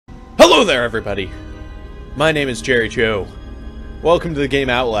Hello there, everybody! My name is Jerejoe. Welcome to the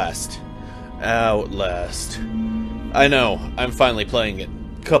game Outlast. Outlast. I know, I'm finally playing it.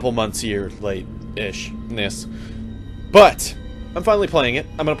 Couple months here late-ish-ness. But, I'm finally playing it.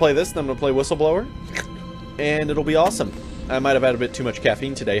 I'm gonna play this, and I'm gonna play Whistleblower. And it'll be awesome. I might have had a bit too much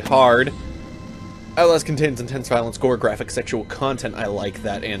caffeine today. Hard. Outlast contains intense violence, gore, graphic, sexual content. I like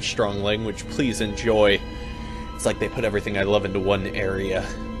that, and strong language. Please enjoy. It's like they put everything I love into one area.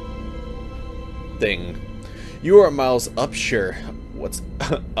 Thing. You are Miles Upshur. What's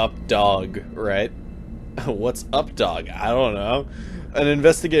up, dog, right? What's up, dog? I don't know. An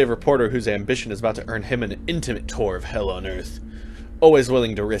investigative reporter whose ambition is about to earn him an intimate tour of hell on Earth. Always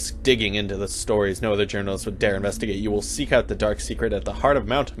willing to risk digging into the stories no other journalist would dare investigate, you will seek out the dark secret at the heart of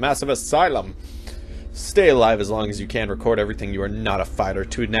Mount Massive Asylum. Stay alive as long as you can, record everything you are not a fighter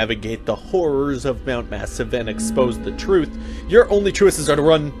to navigate the horrors of Mount Massive and expose the truth. Your only choices are to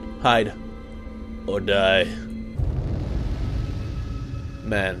run, hide, or die.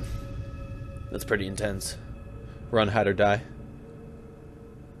 Man, that's pretty intense. Run, hide, or die.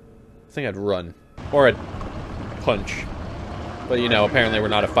 I think I'd run. Or I'd punch. But you know, apparently we're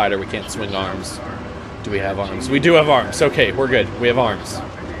not a fighter, we can't swing arms. Do we have arms? We do have arms. Okay, we're good. We have arms.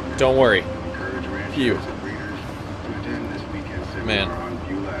 Don't worry. Phew. Man.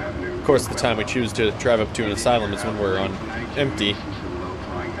 Of course, the time we choose to drive up to an asylum is when we're on empty.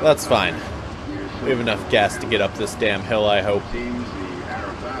 That's fine. We have enough gas to get up this damn hill, I hope.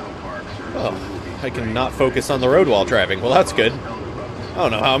 Oh, I can not focus on the road while driving. Well, that's good. I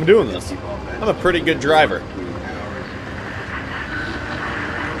don't know how I'm doing this. I'm a pretty good driver.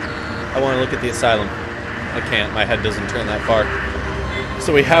 I want to look at the asylum. I can't. My head doesn't turn that far.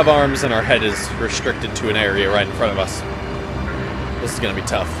 So we have arms and our head is restricted to an area right in front of us. This is going to be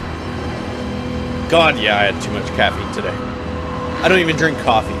tough. God, yeah, I had too much caffeine today. I don't even drink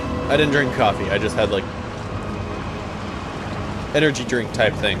coffee. I didn't drink coffee. I just had, like, energy drink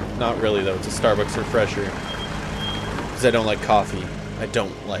type thing. Not really, though. It's a Starbucks refresher. Because I don't like coffee. I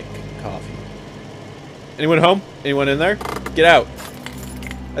don't like coffee. Anyone home? Anyone in there? Get out.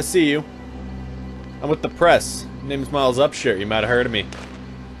 I see you. I'm with the press. My name's Miles Upshur. You might have heard of me.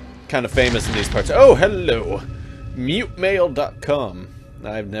 Kind of famous in these parts. Oh, hello. Mutemail.com.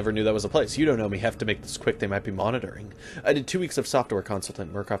 I never knew that was a place. You don't know me. Have to make this quick. They might be monitoring. I did 2 weeks of software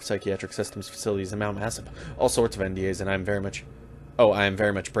consultant, Murkoff Psychiatric Systems Facilities in Mount Massive. All sorts of NDAs, and I am very much... Oh, I am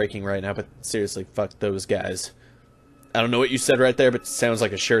very much breaking right now, but seriously, fuck those guys. I don't know what you said right there, but it sounds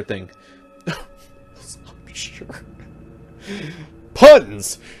like a sure thing. Sure.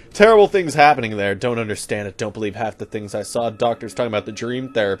 Puns! Terrible things happening there. Don't understand it. Don't believe half the things I saw. Doctors talking about the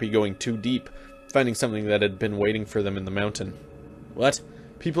dream therapy going too deep. Finding something that had been waiting for them in the mountain. What?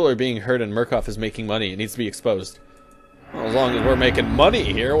 People are being hurt and Murkoff is making money. It needs to be exposed. Well, as long as we're making money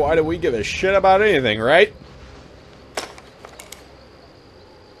here, why do we give a shit about anything, right?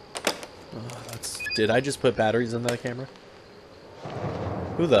 Oh, did I just put batteries in that camera?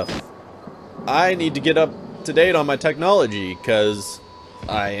 Who the I need to get up to date on my technology, because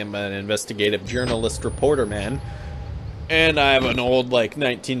I am an investigative journalist reporter, man. And I have an old, like,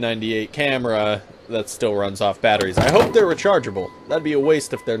 1998 camera that still runs off batteries. I hope they're rechargeable. That'd be a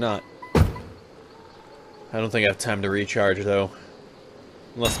waste if they're not. I don't think I have time to recharge, though.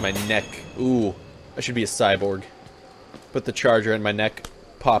 Unless my neck... Ooh, I should be a cyborg. Put the charger in my neck,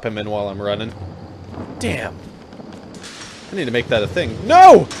 pop him in while I'm running. Damn. I need to make that a thing.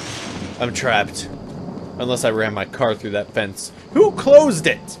 No! I'm trapped. Unless I ran my car through that fence. Who closed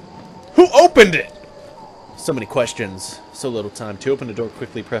it? Who opened it? So many questions. So little time. To open the door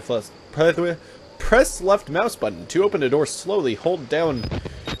quickly, press left mouse button. To open the door slowly, hold down...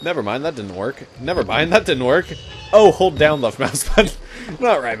 Never mind, that didn't work. Never mind, that didn't work. Oh, hold down left mouse button.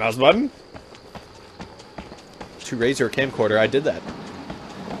 Not right mouse button. To raise your camcorder, I did that.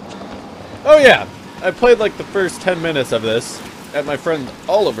 Oh yeah, I played like the first 10 minutes of this at my friend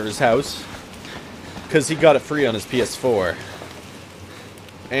Oliver's house. Because he got it free on his PS4.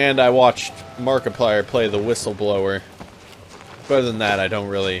 And I watched Markiplier play the Whistleblower. But other than that, I don't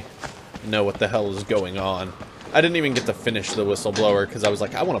really know what the hell is going on. I didn't even get to finish the Whistleblower because I was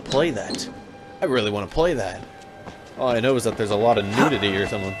like, I want to play that. I really want to play that. All I know is that there's a lot of nudity or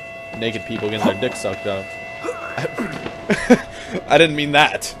something. Naked people getting their dick sucked off. I didn't mean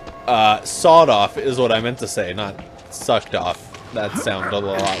that. Sawed off is what I meant to say, not sucked off. That sounded a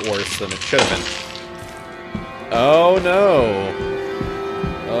lot worse than it should have been. Oh no.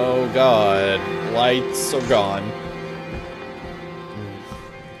 Oh god. Lights are gone.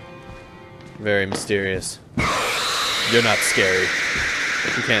 Very mysterious. You're not scary.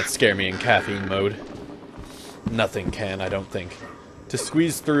 You can't scare me in caffeine mode. Nothing can, I don't think. To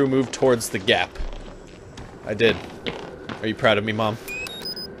squeeze through, move towards the gap. I did. Are you proud of me, Mom?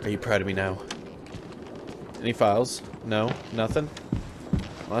 Are you proud of me now? Any files? No? Nothing?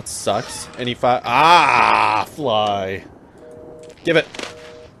 Well, that sucks. Any file? Ah! Fly! Give it!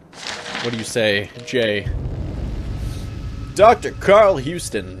 What do you say, Jay? Dr. Carl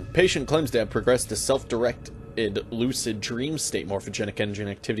Houston. Patient claims to have progressed to self-directed lucid dream state. Morphogenic engine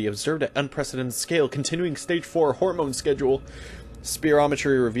activity observed at unprecedented scale. Continuing stage 4 hormone schedule.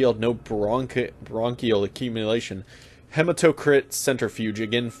 Spirometry revealed no bronchial accumulation. Hematocrit centrifuge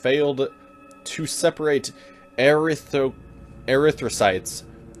again failed to separate erythrocytes.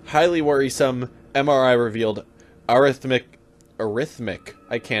 Highly worrisome. MRI revealed arrhythmic.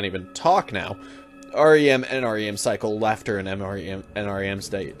 I can't even talk now. REM, NREM cycle, laughter in NREM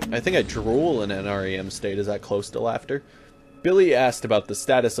state. I think I drool in NREM state. Is that close to laughter? Billy asked about the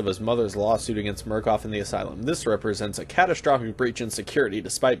status of his mother's lawsuit against Murkoff in the asylum. This represents a catastrophic breach in security,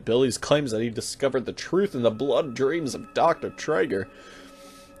 despite Billy's claims that he discovered the truth in the blood dreams of Dr. Traeger.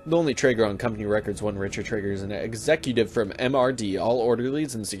 The only Traeger on company records, one Richard Traeger, is an executive from MRD. All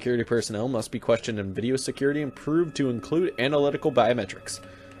orderlies and security personnel must be questioned in video security and proved to include analytical biometrics.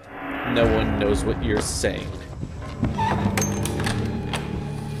 No one knows what you're saying.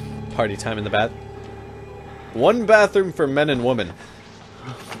 Party time in the bath. One bathroom for men and women.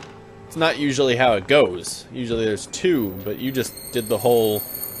 It's not usually how it goes. Usually there's two, but you just did the whole...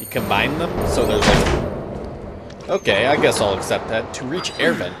 You combine them, so there's like... Okay, I guess I'll accept that. To reach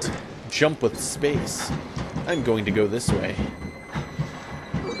air vent, jump with space. I'm going to go this way.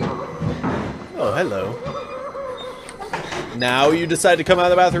 Oh, hello. Now you decide to come out of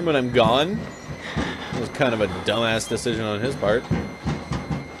the bathroom when I'm gone? It was kind of a dumbass decision on his part.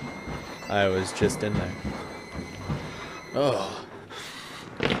 I was just in there. Oh.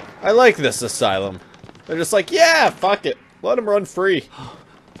 I like this asylum. They're just like, yeah, fuck it. Let them run free.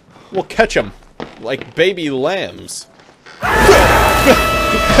 We'll catch them. Like baby lambs.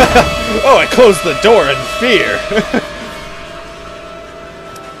 Oh, I closed the door in fear.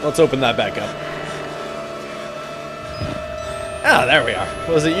 Let's open that back up. Ah, there we are.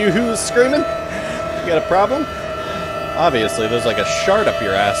 Was it you who was screaming? You got a problem? Obviously, there's like a shard up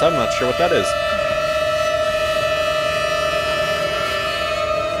your ass. I'm not sure what that is.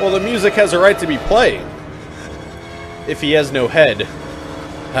 Well, the music has a right to be playing. If he has no head,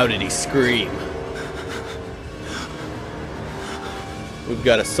 how did he scream? We've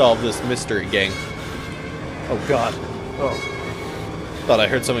got to solve this mystery, gang. Oh, God. Oh. Thought I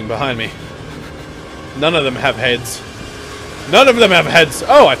heard something behind me. None of them have heads. None of them have heads!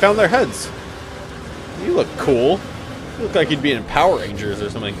 Oh, I found their heads. You look cool. You look like you'd be in Power Rangers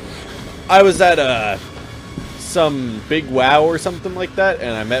or something. I was at, some big WoW or something like that,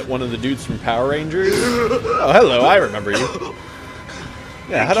 and I met one of the dudes from Power Rangers. Oh, hello, I remember you.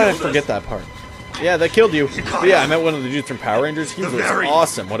 Yeah, how did I forget that part? Yeah, they killed you. But yeah, I met one of the dudes from Power Rangers. He was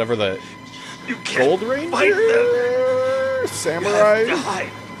awesome. Whatever the... Gold Ranger? Samurai?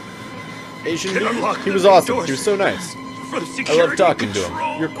 Asian dude? He was awesome. He was so nice. I love talking to him.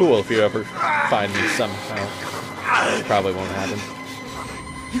 You're cool if you ever find me somehow. Probably won't happen.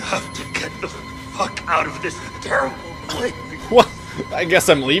 You have to get the fuck out of this terrible place. Well, I guess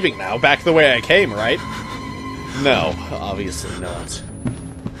I'm leaving now. Back the way I came, right? No, obviously not.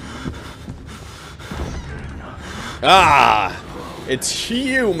 Ah! It's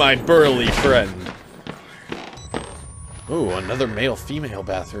you, my burly friend. Ooh, another male-female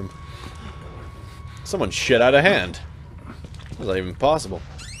bathroom. Someone shit out of hand. How's that even possible?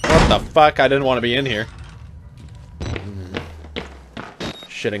 What the fuck? I didn't want to be in here.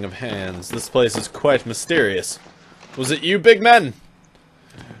 Shitting of hands. This place is quite mysterious. Was it you, big men?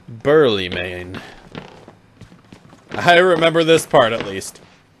 Burly man. I remember this part at least.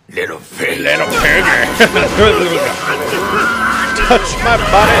 Little pig. Little pig. Touch my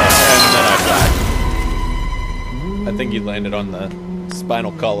body. And then I died. I think you landed on the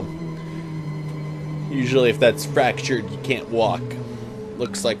spinal column. Usually if that's fractured, you can't walk.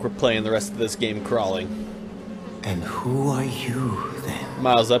 Looks like we're playing the rest of this game crawling. And who are you, then?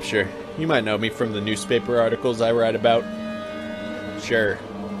 Miles Upshur. You might know me from the newspaper articles I write about. Sure.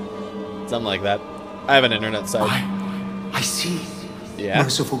 Something like that. I have an internet site. I see. Yeah?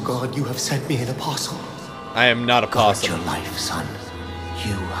 Merciful God, you have sent me an apostle. I am not a possum. Guard your life, son.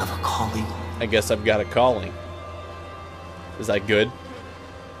 You have a calling. I guess I've got a calling. Is that good?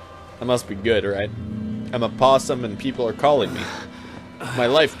 That must be good, right? I'm a possum and people are calling me. My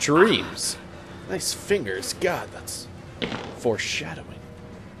life dreams. Nice fingers. God, that's foreshadowing.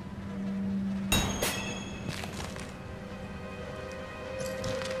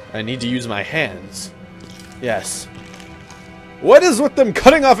 I need to use my hands. Yes. What is with them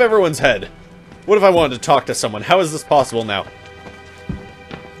cutting off everyone's head? What if I wanted to talk to someone? How is this possible now?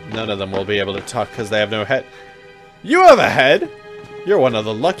 None of them will be able to talk because they have no head. You have a head! You're one of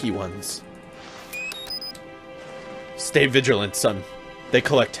the lucky ones. Stay vigilant, son. They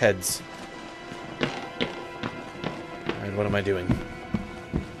collect heads. Alright, what am I doing?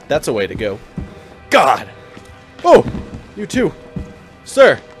 That's a way to go. God! Oh! You too.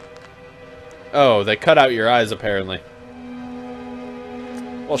 Sir! Oh, they cut out your eyes, apparently.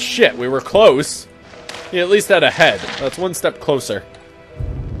 Well, shit, we were close. He at least had a head. That's one step closer.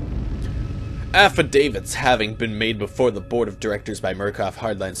 Affidavits having been made before the board of directors by Murkoff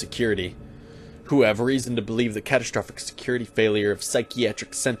Hardline Security, who have reason to believe the catastrophic security failure of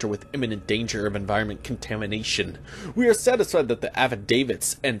psychiatric center with imminent danger of environment contamination. We are satisfied that the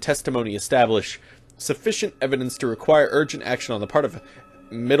affidavits and testimony establish sufficient evidence to require urgent action on the part of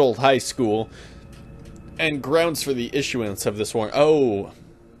Middle High School and grounds for the issuance of this warrant. Oh,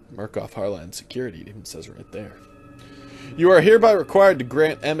 Murkoff Hardline Security, it even says right there. You are hereby required to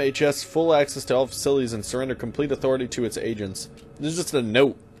grant MHS full access to all facilities and surrender complete authority to its agents. There's just a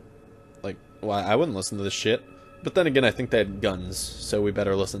note. Like, well, I wouldn't listen to this shit. But then again, I think they had guns, so we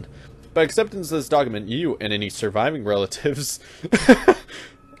better listen. By acceptance of this document, you and any surviving relatives...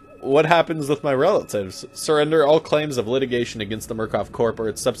 What happens with my relatives? Surrender all claims of litigation against the Murkoff Corp or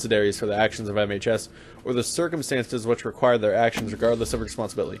its subsidiaries for the actions of MHS, or the circumstances which require their actions regardless of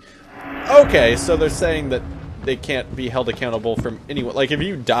responsibility. Okay, so they're saying that they can't be held accountable from anyone. Like, if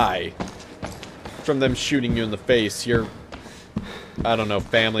you die from them shooting you in the face, your, I don't know,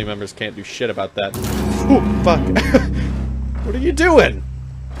 family members can't do shit about that. Ooh, fuck. What are you doing?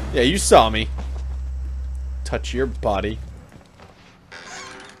 Yeah, you saw me. Touch your body.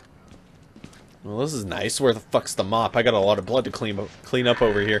 Well, this is nice. Where the fuck's the mop? I got a lot of blood to clean up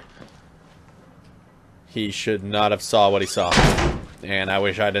over here. He should not have saw what he saw. And I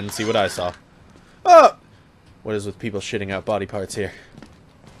wish I didn't see what I saw. Oh! What is with people shitting out body parts here?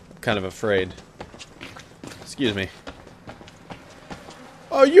 I'm kind of afraid. Excuse me.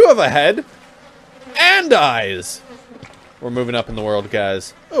 Oh, you have a head! And eyes! We're moving up in the world,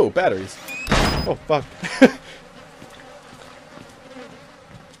 guys. Oh, batteries. Oh, fuck.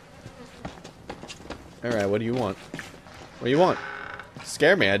 Alright, what do you want? What do you want?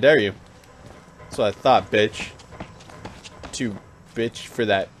 Scare me, I dare you. That's what I thought, bitch. Too bitch for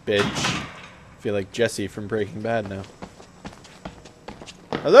that bitch. I feel like Jesse from Breaking Bad now.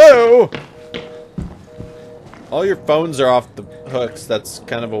 Hello? All your phones are off the hooks. That's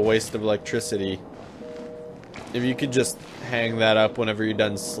kind of a waste of electricity. If you could just hang that up whenever you're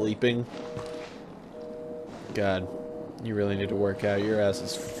done sleeping. God, you really need to work out. Your ass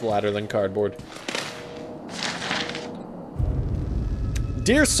is flatter than cardboard.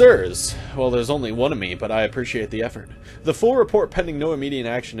 Dear Sirs, well, there's only one of me, but I appreciate the effort. The full report pending no immediate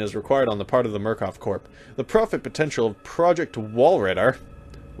action is required on the part of the Murkoff Corp. The profit potential of Project Wallrider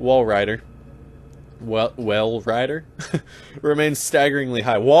remains staggeringly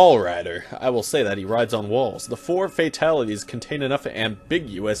high. Wallrider. I will say that he rides on walls. The 4 fatalities contain enough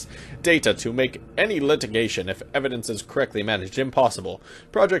ambiguous data to make any litigation, if evidence is correctly managed, impossible.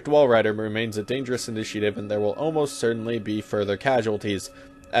 Project Wallrider remains a dangerous initiative, and there will almost certainly be further casualties,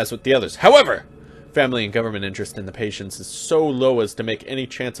 as with the others. However, family and government interest in the patients is so low as to make any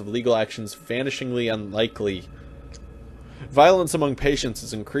chance of legal actions vanishingly unlikely. Violence among patients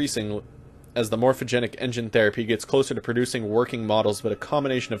is increasing as the morphogenic engine therapy gets closer to producing working models, but a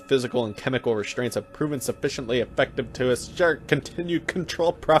combination of physical and chemical restraints have proven sufficiently effective to assert continued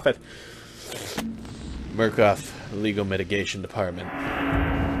control profit. Murkoff Legal Mitigation Department.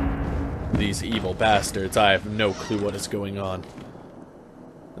 These evil bastards, I have no clue what is going on.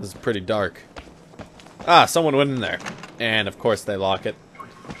 This is pretty dark. Ah, someone went in there. And of course they lock it.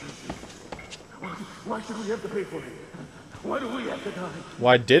 Why should we have to pay for it? Why do we have to die?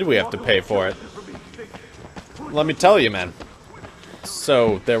 Why did we have to pay for it? Let me tell you, man.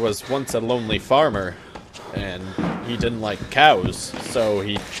 So, there was once a lonely farmer, and he didn't like cows, so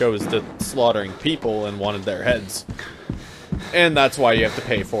he chose to slaughtering people and wanted their heads. And that's why you have to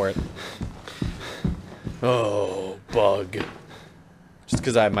pay for it. Oh, bug. Just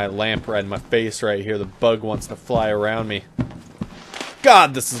because I have my lamp right in my face right here, the bug wants to fly around me.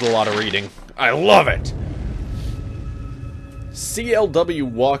 God, this is a lot of reading. I love it! CLW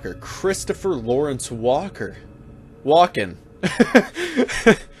Walker. Christopher Lawrence Walker. Walken.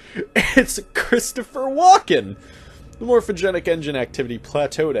 It's Christopher Walken! The morphogenic engine activity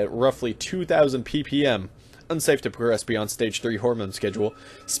plateaued at roughly 2,000 ppm. Unsafe to progress beyond stage 3 hormone schedule.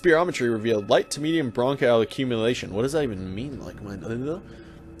 Spirometry revealed light to medium bronchial accumulation. What does that even mean? Like,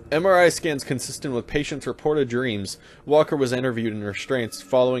 MRI scans consistent with patient's reported dreams. Walker was interviewed in restraints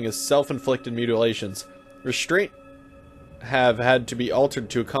following his self-inflicted mutilations. Restraint have had to be altered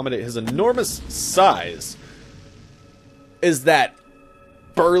to accommodate his enormous size. Is that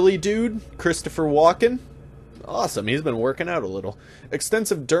burly dude Christopher Walken? Awesome, he's been working out a little.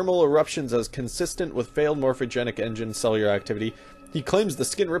 Extensive dermal eruptions as consistent with failed morphogenic engine cellular activity. He claims the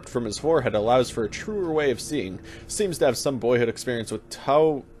skin ripped from his forehead allows for a truer way of seeing. Seems to have some boyhood experience with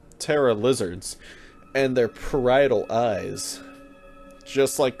Terra lizards and their parietal eyes.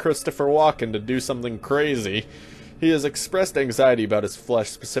 Just like Christopher Walken to do something crazy. He has expressed anxiety about his flesh,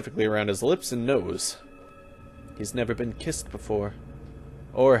 specifically around his lips and nose. He's never been kissed before.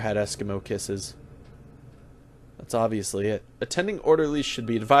 Or had Eskimo kisses. That's obviously it. Attending orderlies should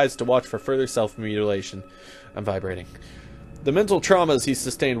be advised to watch for further self-mutilation. I'm vibrating. The mental traumas he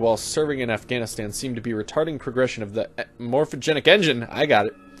sustained while serving in Afghanistan seem to be retarding progression of the morphogenic engine. I got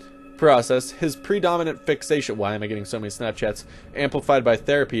it. Process. His predominant fixation. Why am I getting so many Snapchats? Amplified by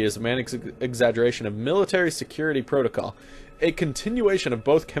therapy is a manic exaggeration of military security protocol. A continuation of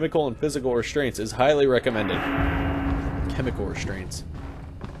both chemical and physical restraints is highly recommended. Chemical restraints.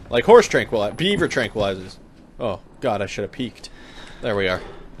 Like horse tranquilizers. Beaver tranquilizers. Oh, God, I should have peeked. There we are.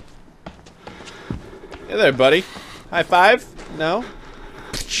 Hey there, buddy. High five? No?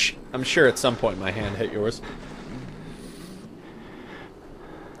 I'm sure at some point my hand hit yours.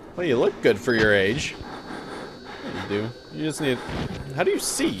 Well, you look good for your age. Yeah, you do. You just need... How do you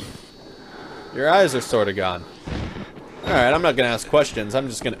see? Your eyes are sort of gone. Alright, I'm not going to ask questions. I'm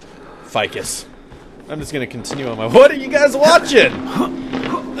just going to... Ficus. I'm just going to continue on my... What are you guys watching?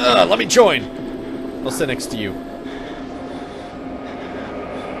 Let me join. I'll sit next to you.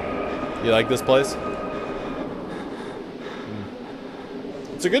 You like this place?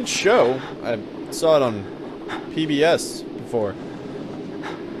 It's a good show. I saw it on PBS before.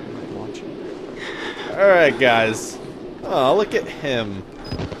 Alright, guys. Oh, look at him.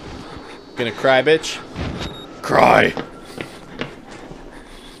 Gonna cry, bitch? Cry!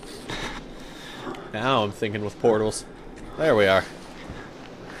 Now I'm thinking with portals. There we are.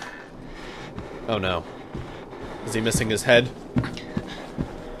 Oh no. Is he missing his head?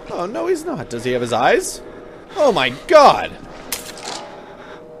 Oh no, he's not. Does he have his eyes? Oh my God!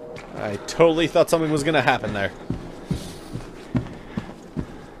 I totally thought something was gonna happen there.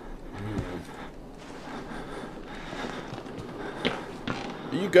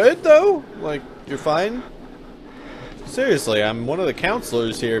 Are you good though? Like, you're fine? Seriously, I'm one of the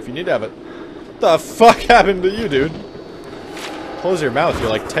counselors here if you need to have it. What the fuck happened to you, dude? Close your mouth, you're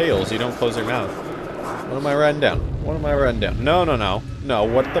like Tails, you don't close your mouth. What am I writing down? What am I writing down? No, no, no. No,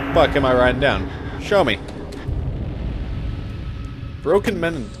 what the fuck am I writing down? Show me. Broken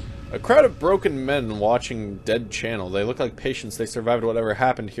men. A crowd of broken men watching Dead Channel. They look like patients. They survived whatever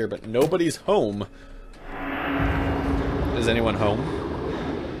happened here, but nobody's home. Is anyone home?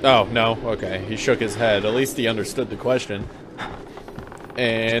 Oh, no. Okay. He shook his head. At least he understood the question.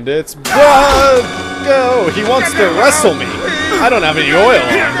 And it's Go! He wants to wrestle me. I don't have any oil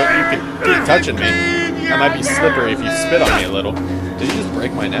on, but you can keep touching me. I might be slippery if you spit on me a little. Did you just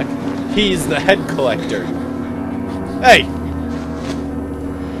break my neck? He's the head collector. Hey!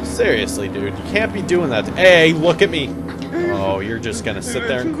 Seriously, dude. You can't be doing that. Hey, look at me. Oh, you're just gonna sit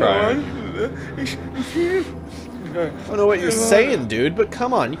there and cry. I don't know what you're saying, dude, but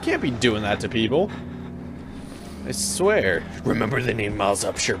come on. You can't be doing that to people. I swear. Remember the name Miles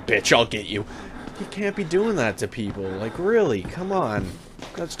Upshur, bitch. I'll get you. You can't be doing that to people. Like, really? Come on.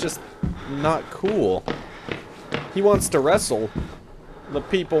 That's just not cool. He wants to wrestle. The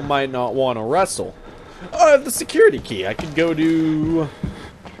people might not want to wrestle. Oh, I have the security key. I could go to...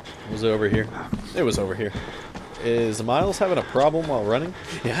 Was it over here? It was over here. Is Miles having a problem while running?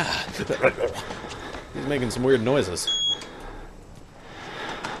 Yeah. He's making some weird noises.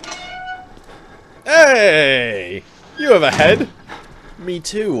 Hey! You have a head? Me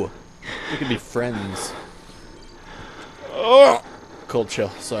too. We could be friends. Oh! Cold chill,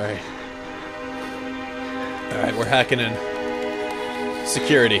 sorry. Alright, we're hacking in.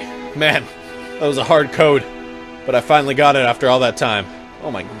 Security. Man, that was a hard code. But I finally got it after all that time.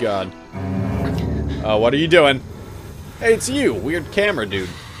 Oh my God. What are you doing? Hey, it's you, weird camera dude.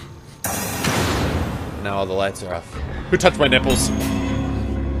 Now all the lights are off. Who touched my nipples?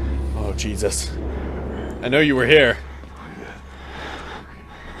 Oh, Jesus. I know you were here.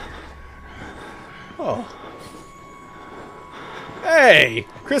 Oh. Hey!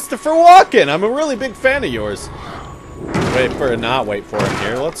 Christopher Walken! I'm a really big fan of yours. Wait for it, not wait for it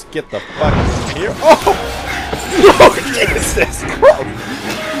here. Let's get the fuck here. Oh! Oh, Jesus!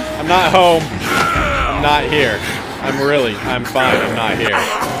 I'm not home. I'm not here. I'm fine. I'm not here.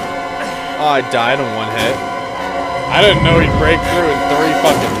 Oh, I died in one hit. I didn't know he'd break through in 3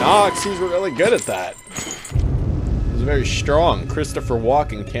 fucking knocks. He's really good at that. He's very strong. Christopher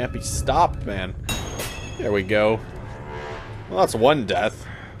Walken can't be stopped, man. There we go. Well, that's 1 death.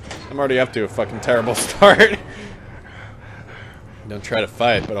 I'm already up to a fucking terrible start. Don't try to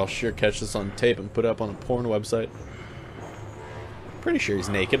fight, but I'll sure catch this on tape and put it up on a porn website. Pretty sure he's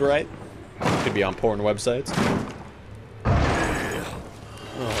naked, right? Could be on porn websites.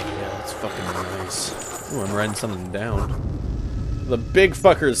 Oh yeah, that's fucking nice. Ooh, I'm writing something down. The big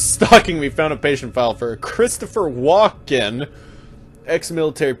fucker is stalking me. Found a patient file for Christopher Walken.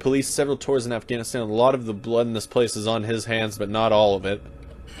 Ex-military police, several tours in Afghanistan. A lot of the blood in this place is on his hands, but not all of it.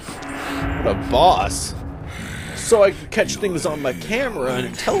 What a boss. So I can catch things on my camera and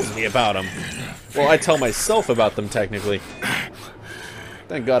it tells me about them. Well, I tell myself about them, technically.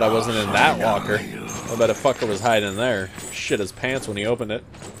 Thank God I wasn't in that locker. I bet a fucker was hiding in there. Shit his pants when he opened it.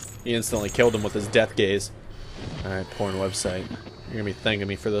 He instantly killed him with his death gaze. Alright, porn website. You're gonna be thanking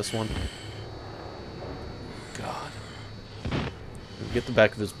me for this one. God. Get the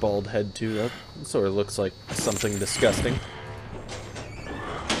back of his bald head, too. That sort of looks like something disgusting.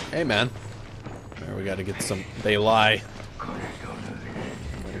 Hey, man. There, we gotta get some... They lie.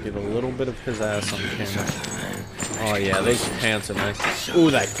 Gotta get a little bit of his ass on camera. Oh, yeah, these pants are nice.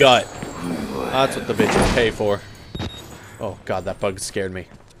 Ooh, that gut. That's what the bitches pay for. Oh, God, that bug scared me.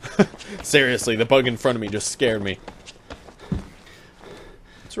 Seriously, the bug in front of me just scared me.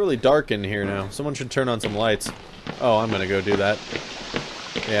 It's really dark in here now. Someone should turn on some lights. Oh, I'm gonna go do that.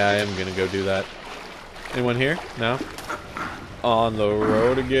 Yeah, I am gonna go do that. Anyone here? No? On the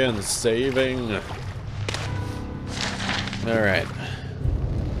road again, saving. Alright.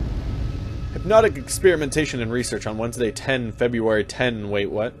 Hypnotic experimentation and research on Wednesday, February 10th,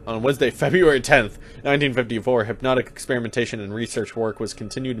 1954. Hypnotic experimentation and research work was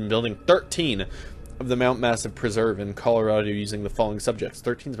continued in Building 13 of the Mount Massive Preserve in Colorado using the following subjects.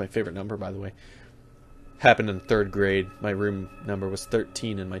 13 is my favorite number, by the way. Happened in 3rd grade. My room number was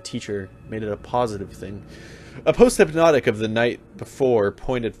 13, and my teacher made it a positive thing. A post-hypnotic of the night before,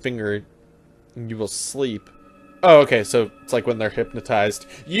 pointed finger, you will sleep. Oh, okay, so it's like when they're hypnotized.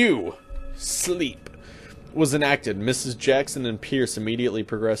 You sleep was enacted. Mrs. Jackson and Pierce immediately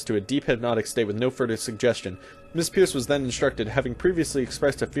progressed to a deep hypnotic state with no further suggestion. Miss Pierce was then instructed, having previously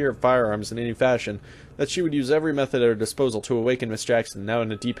expressed a fear of firearms in any fashion, that she would use every method at her disposal to awaken Miss Jackson, now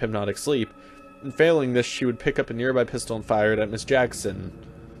in a deep hypnotic sleep. In failing this, she would pick up a nearby pistol and fire it at Miss Jackson.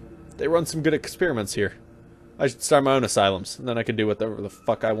 They run some good experiments here. I should start my own asylums, and then I could do whatever the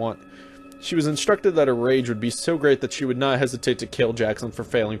fuck I want. She was instructed that her rage would be so great that she would not hesitate to kill Jackson for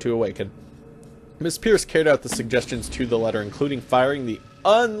failing to awaken. Miss Pierce carried out the suggestions to the letter, including firing the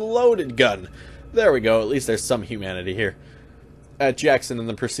unloaded gun. There we go, at least there's some humanity here. At Jackson, and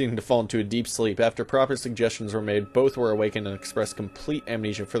then proceeding to fall into a deep sleep. After proper suggestions were made, both were awakened and expressed complete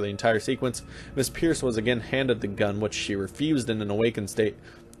amnesia for the entire sequence. Miss Pierce was again handed the gun, which she refused in an awakened state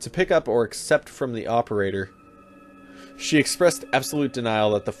to pick up or accept from the operator. She expressed absolute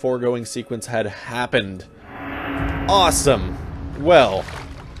denial that the foregoing sequence had happened. Awesome! Well,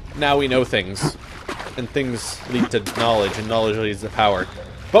 now we know things. And things lead to knowledge, and knowledge leads to power.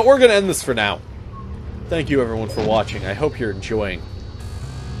 But we're gonna end this for now. Thank you everyone for watching. I hope you're enjoying.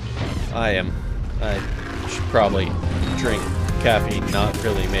 I am. I should probably drink caffeine. Not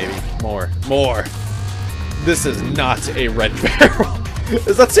really, maybe. More. This is not a red barrel.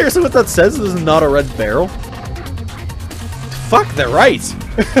 Is that seriously what that says? This is not a red barrel? Fuck, they're right.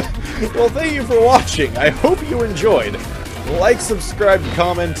 Well, thank you for watching. I hope you enjoyed. Like, subscribe,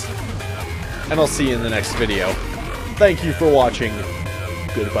 comment, and I'll see you in the next video. Thank you for watching.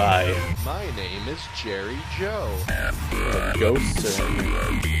 Goodbye. My name is Jerejoe. Ghosts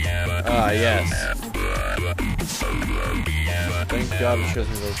are... yes. Thank God it shows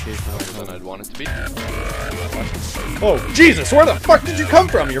me the location. Than I'd want it to be. Oh, Jesus! Where the fuck did you come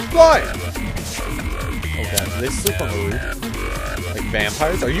from? You're flying! Oh god, do they sleep on the roof? Like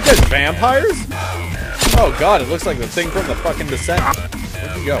vampires? Are you guys vampires? Oh god, it looks like the thing from the fucking Descent.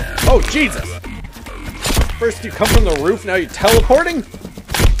 Where'd you go? Oh, Jesus! First you come from the roof, now you're teleporting?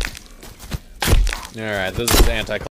 Alright, this is anti-